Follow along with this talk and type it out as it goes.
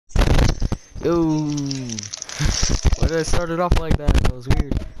Ooh. Why did I start it off like that? That was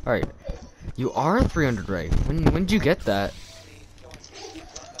weird. Alright. You are 300 right. When did you get that?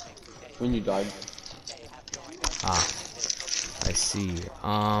 When you died. Ah. I see.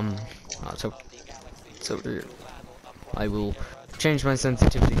 So it's over here. I will change my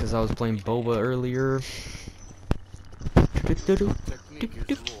sensitivity because I was playing Boba earlier.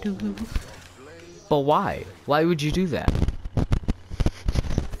 But why? Why would you do that?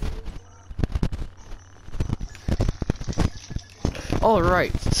 All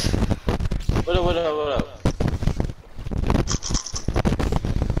right. What up, what up, what up?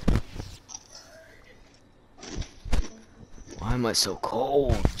 Why am I so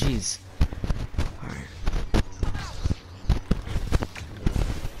cold? Jeez. Alright.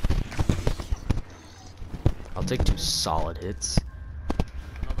 I'll take 2 solid hits.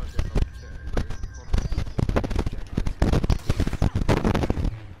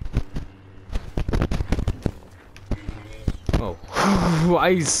 Oh.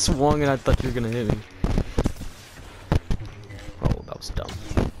 I swung and I thought you were gonna hit me. Oh, that was dumb.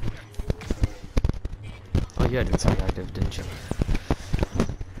 Oh, you had inside active, didn't you?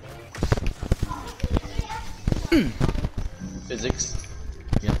 Physics.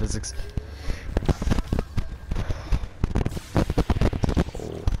 Yeah, physics.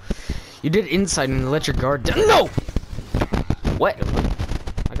 Oh. You did inside and let your guard down. No! What?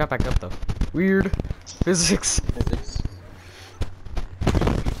 I got back up though. Weird. Physics. Physics.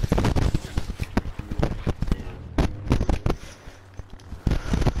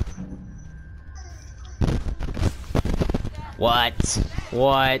 What?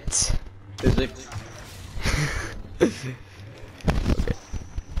 What? Physics. Okay.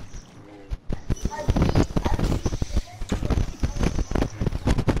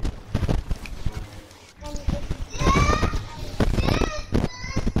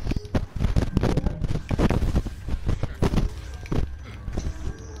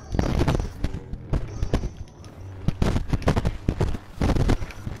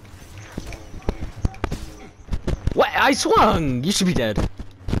 What? I swung! You should be dead.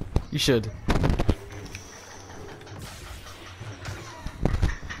 You should.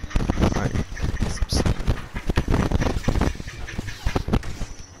 Alright.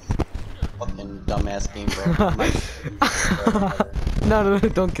 Fucking dumbass game, bro. No,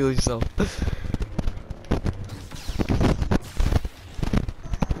 don't kill yourself.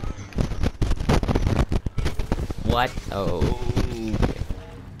 What? Oh.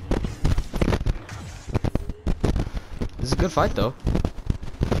 This is a good fight, though.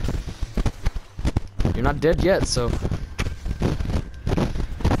 You're not dead yet, so.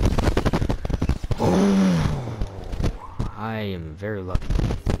 Oh, I am very lucky.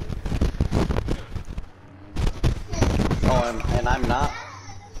 Oh, and I'm not.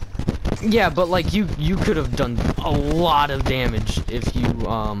 Yeah, but like you could have done a lot of damage if you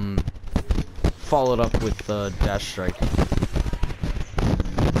followed up with dash strike.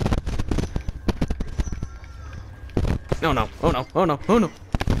 No, no, oh no, oh no, oh no.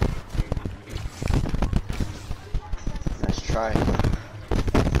 Nice try.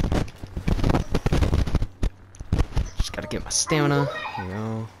 Just gotta get my stamina. There we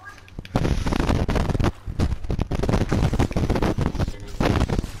go.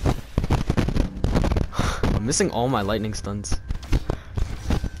 I'm missing all my lightning stuns.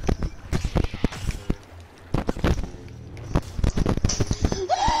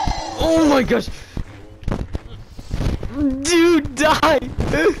 Oh my gosh! Dude, die!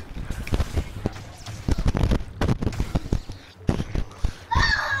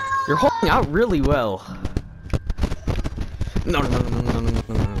 You're holding out really well. No, no, no, no, no, no, no,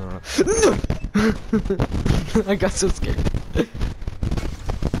 no, no, no. I got so scared.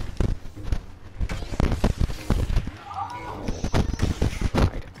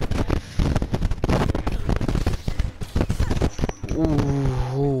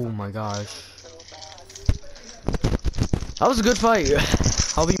 Oh my gosh. That was a good fight.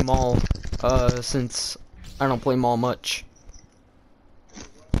 I'll be Maul, since I don't play Maul much.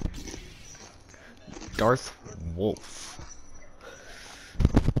 Darth Wolf.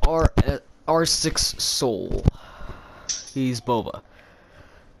 R6 Soul. He's Boba.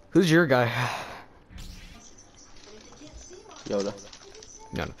 Who's your guy? Yoda.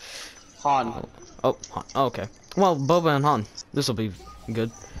 No, no. Han. Oh, Han. Oh, okay. Well, Boba and Han. This will be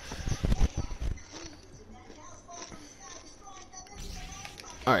good.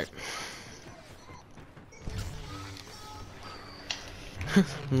 Alright.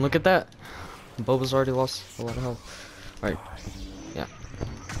 Look at that. Boba's already lost a lot of health. Alright. Yeah.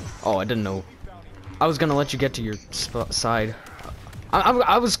 Oh, I didn't know. I was gonna let you get to your side.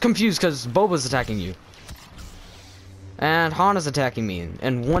 I was confused because Boba's attacking you. And Hana's attacking me.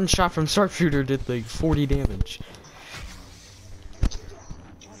 And one shot from Sharpshooter did like 40 damage.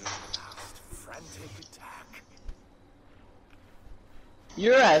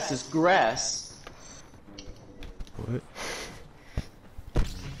 Your ass is grass. What?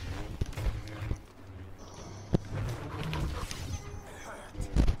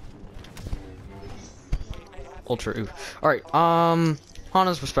 Ultra oof. Alright,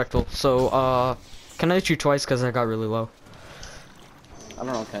 Hana's respectful. So, can I hit you twice because I got really low? I don't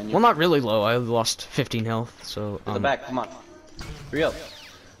know, can you? Well, not really low. I lost 15 health, so, To the back, come on. Hurry up.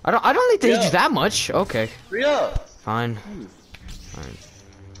 I don't need to hit Yeah. you that much. Okay. Hurry up. Fine. Fine.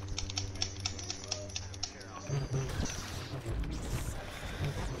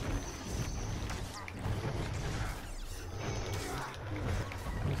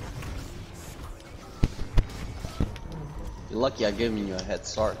 You're lucky I gave you a head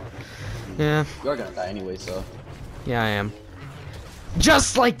start. Yeah. You're gonna die anyway, so. Yeah, I am.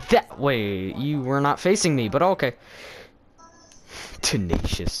 Just like that. Wait, you were not facing me, but okay.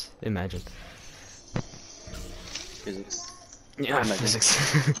 Tenacious. Imagine. Physics. Yeah, Imagine.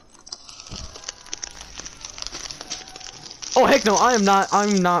 physics. Oh heck no! I'm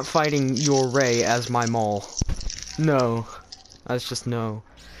not fighting your Ray as my Maul. No, that's just no.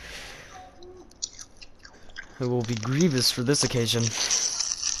 It will be Grievous for this occasion.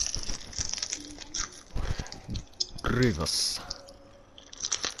 Grievous.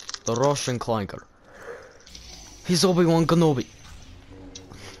 The Russian clanker. He's Obi-Wan Kenobi.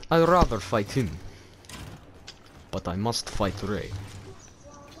 I'd rather fight him. But I must fight Rey.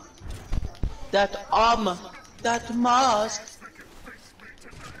 That mask.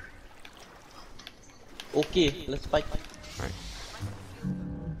 Okay, let's fight. Alright.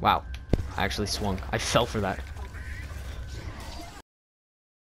 Wow. I actually swung. I fell for that.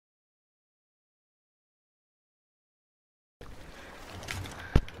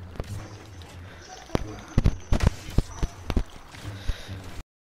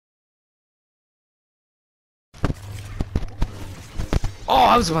 Oh,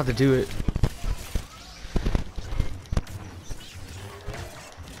 I was about to do it.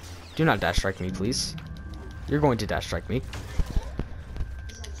 Do not dash strike me, please. You're going to dash strike me.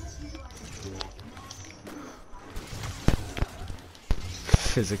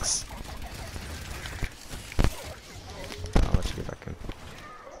 Physics. I'll let you get back in.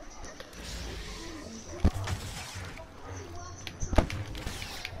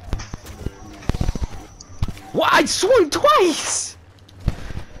 What? I swung twice!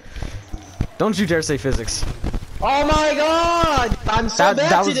 Don't you dare say physics. Oh my god! I'm so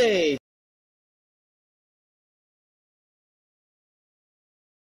bad was- today!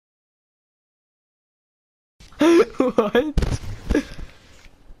 What?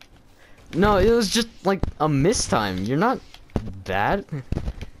 No, it was just like a miss time. You're not bad.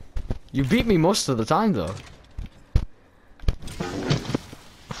 You beat me most of the time though.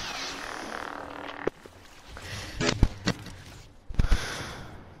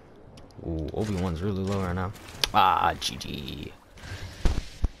 Ooh, Obi-Wan's really low right now. Ah, GG.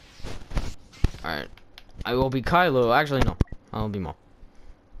 Alright. I will be Kylo. Actually, no. I'll be Maul.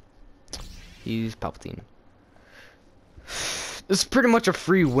 He's Palpatine. This is pretty much a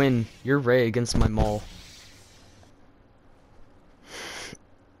free win. You're Rey against my Maul.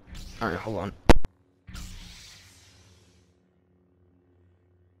 Alright, hold on.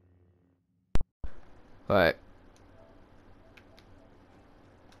 Alright.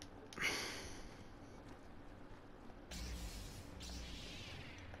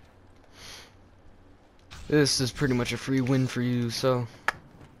 This is pretty much a free win for you, so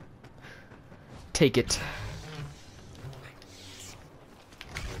take it.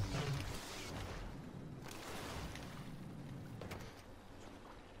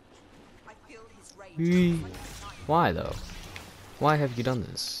 Why though? Why have you done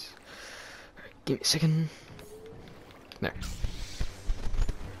this? Right, give me a second. There.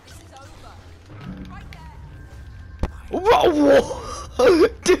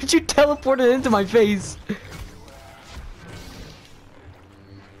 Whoa! Dude, you teleported into my face.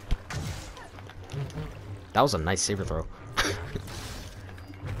 That was a nice saber throw.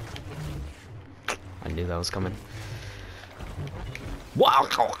 I knew that was coming. Wow!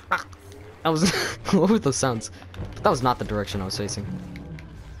 That was what were those sounds? That was not the direction I was facing.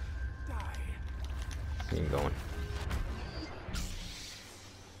 Keep going.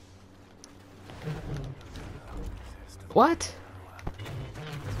 What?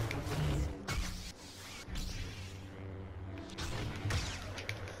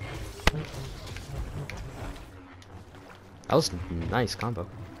 That was a nice combo.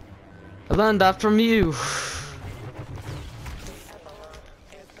 I learned that from you.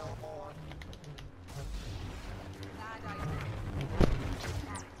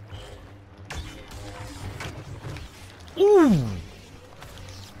 Ooh.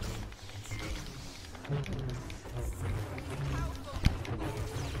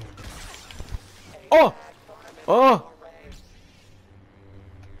 Oh! Oh!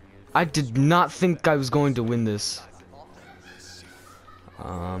 I did not think I was going to win this.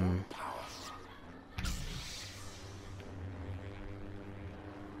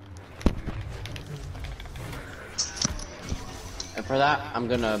 And for that, I'm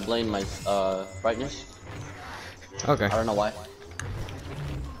gonna blame my brightness. Okay. I don't know why.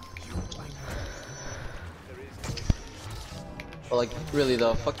 But like, really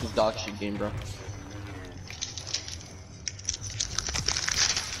though, fuck this dog shit game, bro.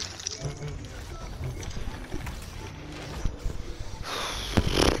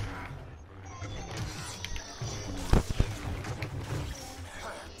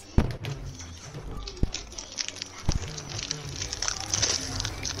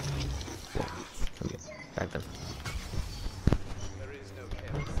 Okay, back then.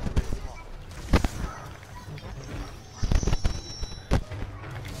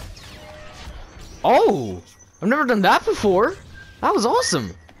 Oh! I've never done that before. That was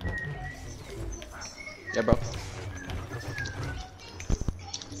awesome. Yeah, bro.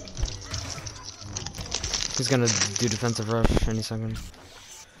 He's gonna do defensive rush any second.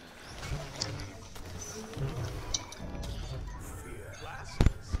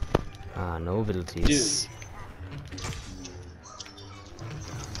 Ah, no abilities.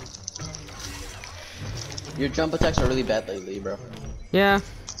 Your jump attacks are really bad lately, bro. Yeah.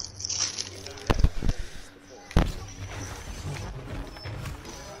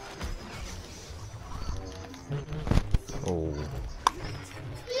 Oh.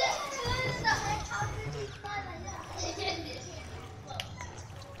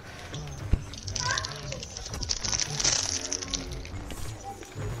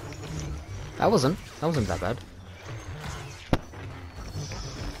 That wasn't that bad.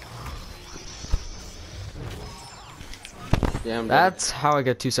 Damn, That's how I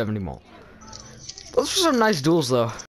get 270 mult. Those are some nice duels though.